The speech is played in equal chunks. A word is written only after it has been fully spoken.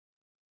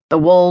The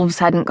wolves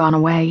hadn't gone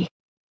away.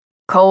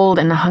 Cold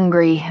and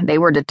hungry, they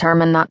were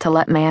determined not to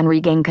let man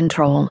regain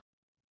control,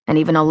 and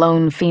even a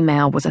lone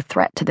female was a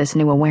threat to this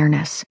new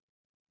awareness.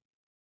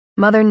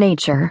 Mother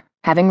Nature,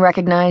 having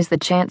recognized the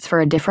chance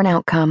for a different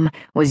outcome,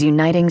 was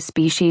uniting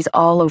species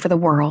all over the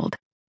world,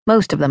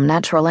 most of them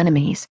natural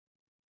enemies,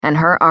 and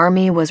her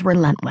army was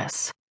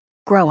relentless,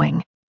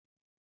 growing.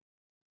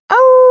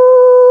 Oh!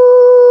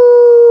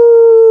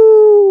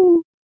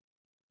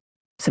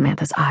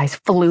 Samantha's eyes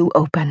flew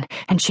open,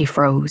 and she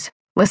froze,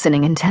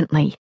 listening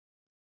intently.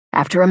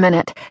 After a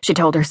minute, she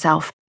told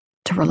herself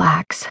to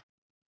relax,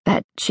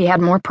 that she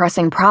had more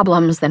pressing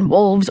problems than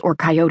wolves or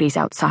coyotes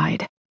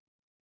outside.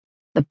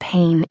 The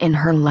pain in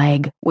her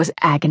leg was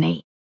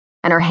agony,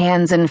 and her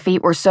hands and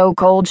feet were so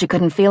cold she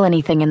couldn't feel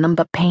anything in them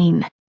but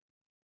pain.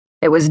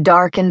 It was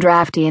dark and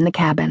drafty in the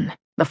cabin,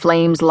 the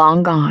flames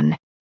long gone,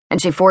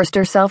 and she forced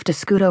herself to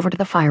scoot over to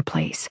the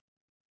fireplace.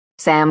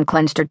 Sam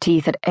clenched her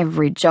teeth at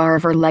every jar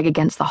of her leg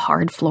against the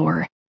hard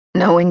floor,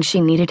 knowing she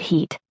needed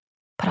heat,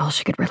 but all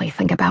she could really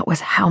think about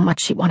was how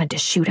much she wanted to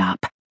shoot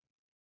up.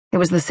 It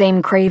was the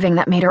same craving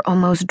that made her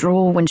almost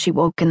drool when she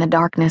woke in the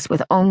darkness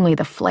with only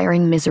the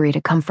flaring misery to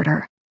comfort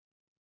her.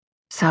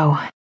 So,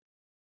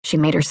 she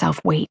made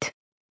herself wait.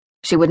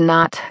 She would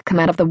not come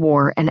out of the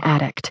war an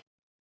addict.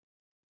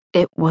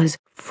 It was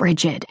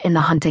frigid in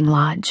the hunting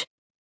lodge,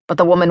 but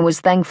the woman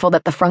was thankful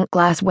that the front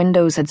glass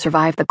windows had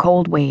survived the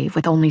cold wave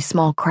with only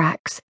small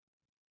cracks.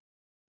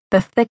 The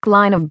thick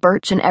line of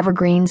birch and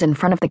evergreens in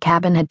front of the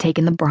cabin had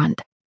taken the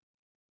brunt.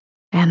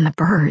 And the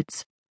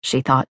birds, she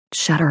thought,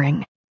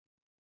 shuddering.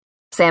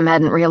 Sam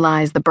hadn't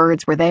realized the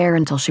birds were there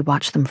until she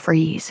watched them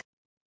freeze.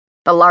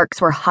 The larks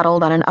were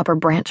huddled on an upper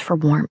branch for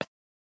warmth,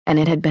 and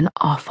it had been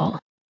awful,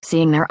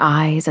 seeing their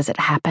eyes as it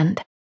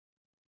happened.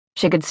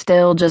 She could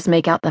still just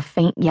make out the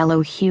faint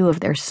yellow hue of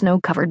their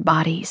snow-covered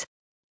bodies.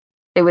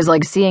 It was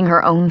like seeing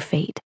her own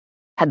fate,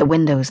 had the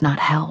windows not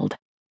held.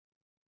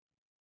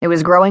 It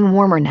was growing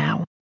warmer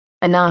now,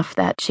 enough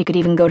that she could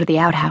even go to the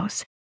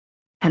outhouse.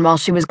 And while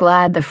she was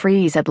glad the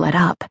freeze had let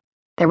up,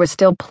 there was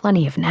still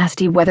plenty of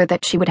nasty weather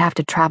that she would have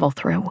to travel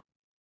through.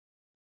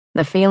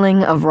 The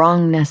feeling of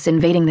wrongness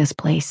invading this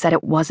place said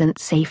it wasn't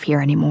safe here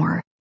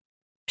anymore.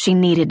 She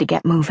needed to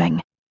get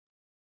moving.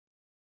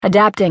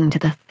 Adapting to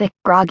the thick,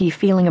 groggy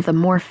feeling of the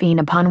morphine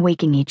upon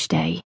waking each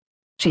day,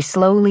 she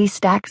slowly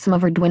stacked some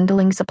of her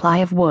dwindling supply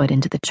of wood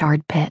into the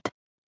charred pit.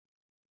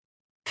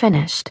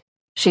 Finished,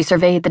 she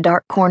surveyed the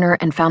dark corner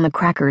and found the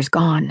crackers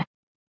gone.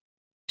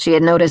 She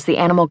had noticed the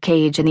animal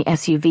cage in the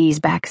SUV's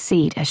back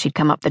seat as she'd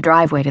come up the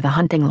driveway to the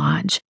hunting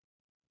lodge,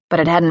 but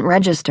it hadn't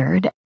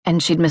registered,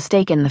 and she'd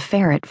mistaken the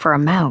ferret for a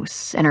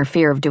mouse in her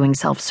fear of doing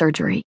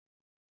self-surgery.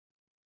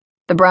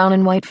 The brown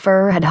and white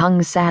fur had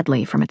hung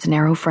sadly from its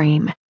narrow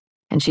frame,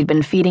 and she'd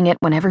been feeding it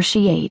whenever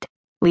she ate,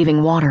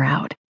 leaving water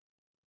out.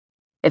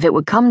 If it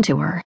would come to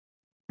her,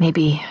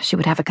 maybe she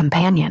would have a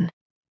companion.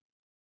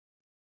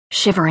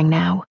 Shivering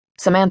now,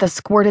 Samantha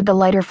squirted the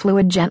lighter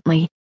fluid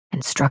gently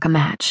and struck a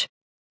match,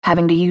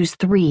 having to use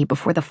 3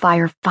 before the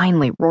fire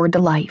finally roared to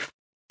life,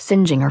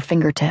 singeing her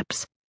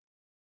fingertips.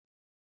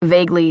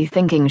 Vaguely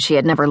thinking she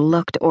had never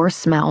looked or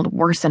smelled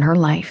worse in her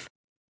life,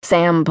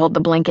 Sam pulled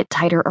the blanket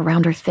tighter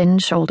around her thin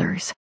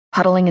shoulders,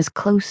 huddling as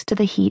close to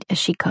the heat as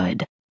she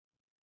could.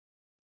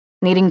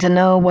 Needing to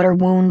know what her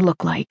wound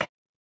looked like,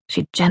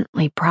 she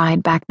gently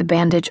pried back the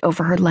bandage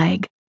over her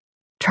leg,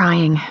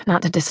 trying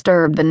not to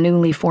disturb the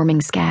newly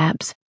forming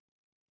scabs.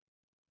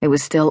 It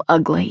was still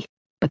ugly,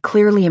 but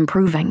clearly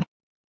improving,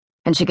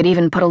 and she could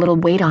even put a little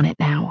weight on it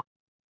now.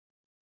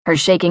 Her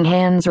shaking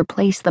hands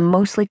replaced the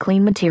mostly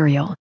clean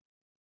material,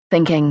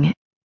 thinking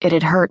it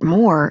had hurt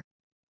more.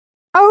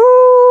 Oh!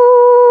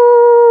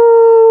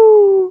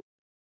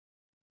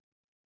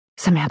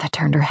 Samantha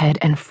turned her head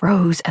and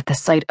froze at the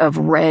sight of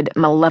red,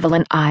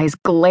 malevolent eyes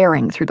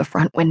glaring through the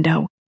front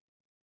window.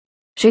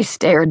 She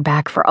stared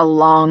back for a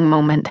long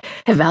moment,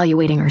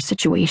 evaluating her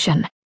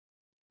situation.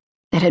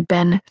 It had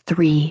been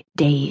 3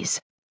 days.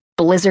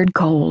 Blizzard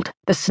cold,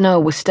 the snow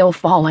was still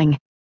falling,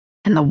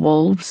 and the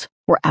wolves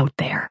were out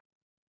there,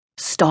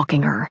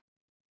 stalking her.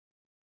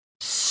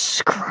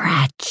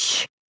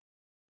 Scratch.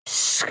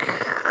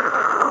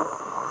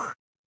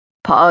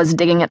 Paws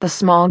digging at the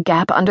small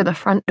gap under the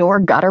front door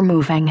got her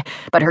moving,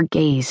 but her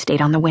gaze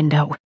stayed on the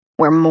window,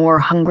 where more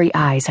hungry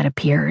eyes had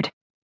appeared.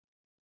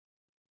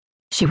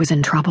 She was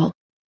in trouble,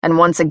 and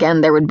once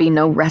again there would be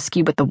no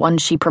rescue but the one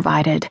she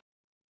provided.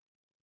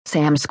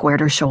 Sam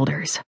squared her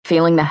shoulders,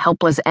 feeling the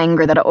helpless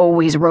anger that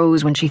always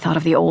rose when she thought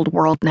of the old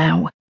world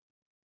now.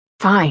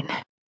 Fine.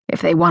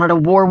 If they wanted a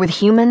war with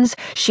humans,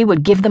 she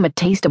would give them a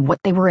taste of what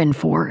they were in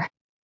for.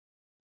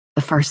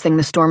 The first thing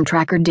the storm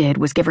tracker did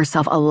was give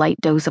herself a light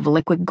dose of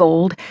liquid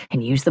gold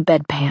and use the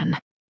bedpan.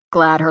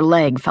 Glad her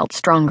leg felt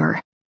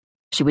stronger.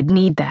 She would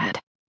need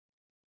that,